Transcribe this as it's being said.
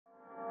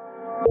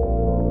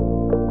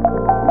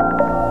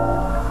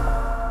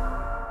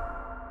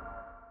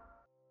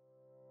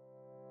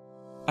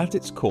At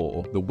its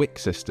core, the Wick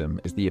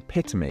system is the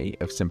epitome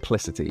of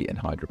simplicity in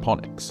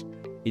hydroponics.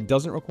 It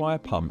doesn't require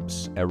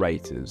pumps,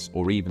 aerators,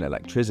 or even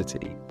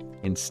electricity.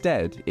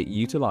 Instead, it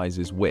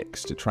utilizes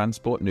wicks to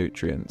transport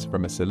nutrients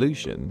from a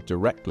solution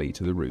directly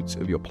to the roots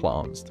of your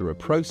plants through a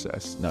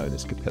process known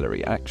as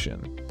capillary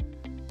action.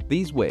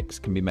 These wicks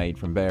can be made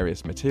from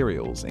various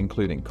materials,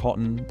 including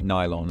cotton,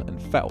 nylon,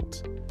 and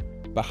felt.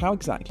 But how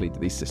exactly do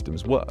these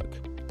systems work?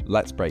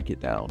 Let's break it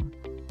down.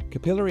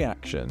 Capillary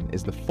action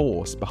is the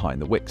force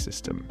behind the wick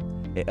system.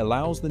 It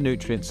allows the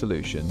nutrient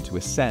solution to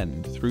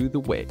ascend through the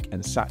wick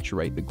and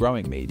saturate the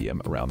growing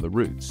medium around the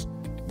roots.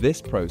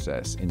 This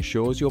process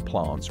ensures your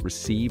plants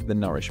receive the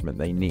nourishment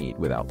they need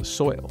without the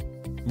soil.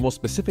 More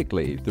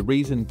specifically, the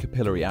reason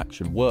capillary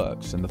action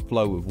works and the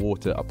flow of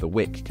water up the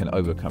wick can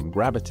overcome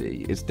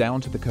gravity is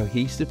down to the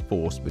cohesive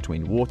force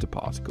between water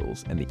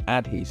particles and the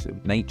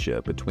adhesive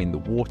nature between the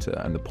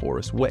water and the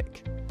porous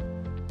wick.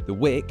 The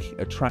wick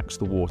attracts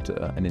the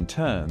water, and in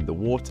turn, the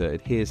water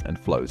adheres and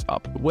flows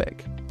up the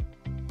wick.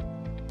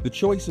 The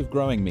choice of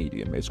growing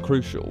medium is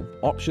crucial.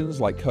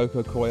 Options like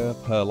coco coir,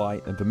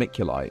 perlite, and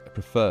vermiculite are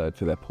preferred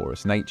for their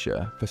porous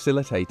nature,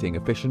 facilitating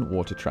efficient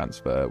water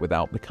transfer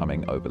without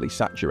becoming overly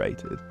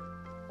saturated.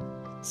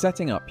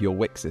 Setting up your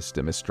wick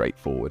system is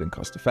straightforward and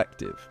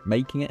cost-effective,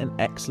 making it an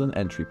excellent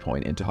entry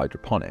point into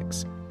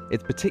hydroponics.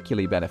 It's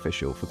particularly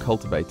beneficial for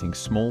cultivating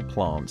small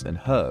plants and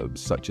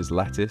herbs such as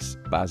lettuce,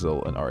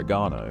 basil, and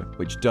oregano,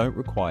 which don't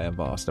require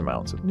vast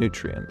amounts of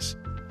nutrients.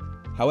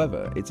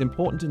 However, it's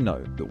important to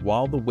note that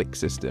while the wick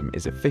system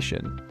is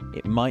efficient,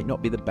 it might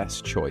not be the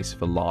best choice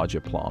for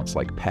larger plants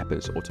like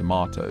peppers or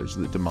tomatoes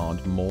that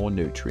demand more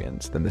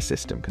nutrients than the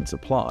system can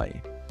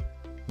supply.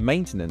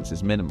 Maintenance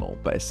is minimal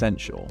but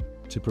essential.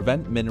 To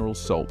prevent mineral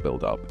salt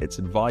buildup, it's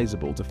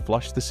advisable to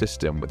flush the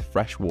system with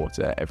fresh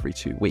water every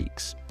 2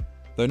 weeks.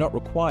 Though not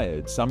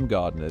required, some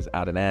gardeners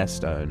add an air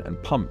stone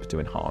and pump to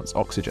enhance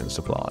oxygen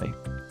supply.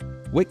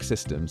 Wick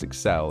systems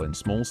excel in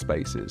small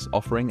spaces,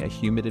 offering a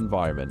humid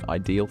environment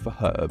ideal for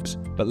herbs,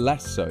 but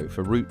less so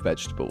for root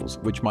vegetables,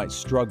 which might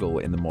struggle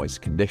in the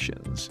moist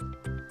conditions.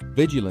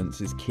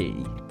 Vigilance is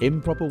key.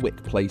 Improper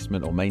wick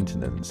placement or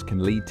maintenance can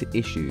lead to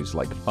issues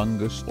like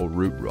fungus or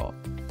root rot,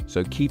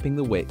 so keeping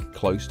the wick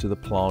close to the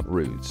plant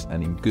roots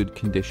and in good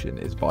condition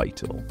is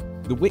vital.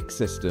 The wick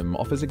system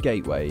offers a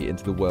gateway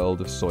into the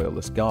world of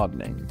soilless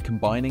gardening,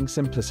 combining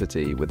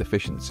simplicity with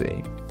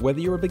efficiency. Whether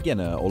you're a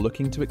beginner or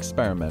looking to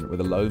experiment with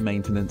a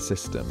low-maintenance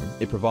system,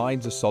 it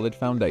provides a solid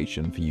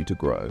foundation for you to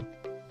grow.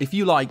 If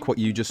you like what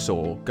you just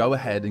saw, go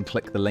ahead and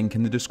click the link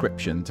in the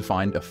description to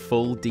find a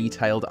full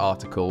detailed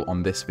article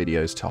on this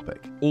video's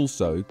topic.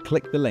 Also,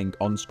 click the link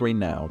on screen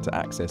now to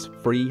access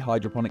free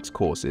hydroponics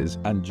courses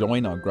and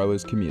join our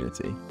growers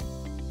community.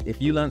 If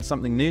you learned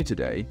something new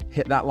today,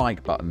 hit that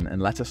like button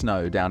and let us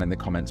know down in the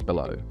comments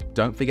below.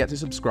 Don't forget to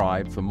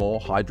subscribe for more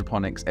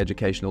hydroponics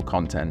educational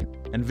content,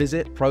 and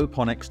visit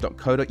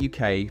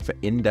proponics.co.uk for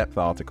in-depth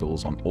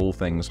articles on all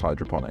things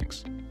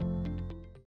hydroponics.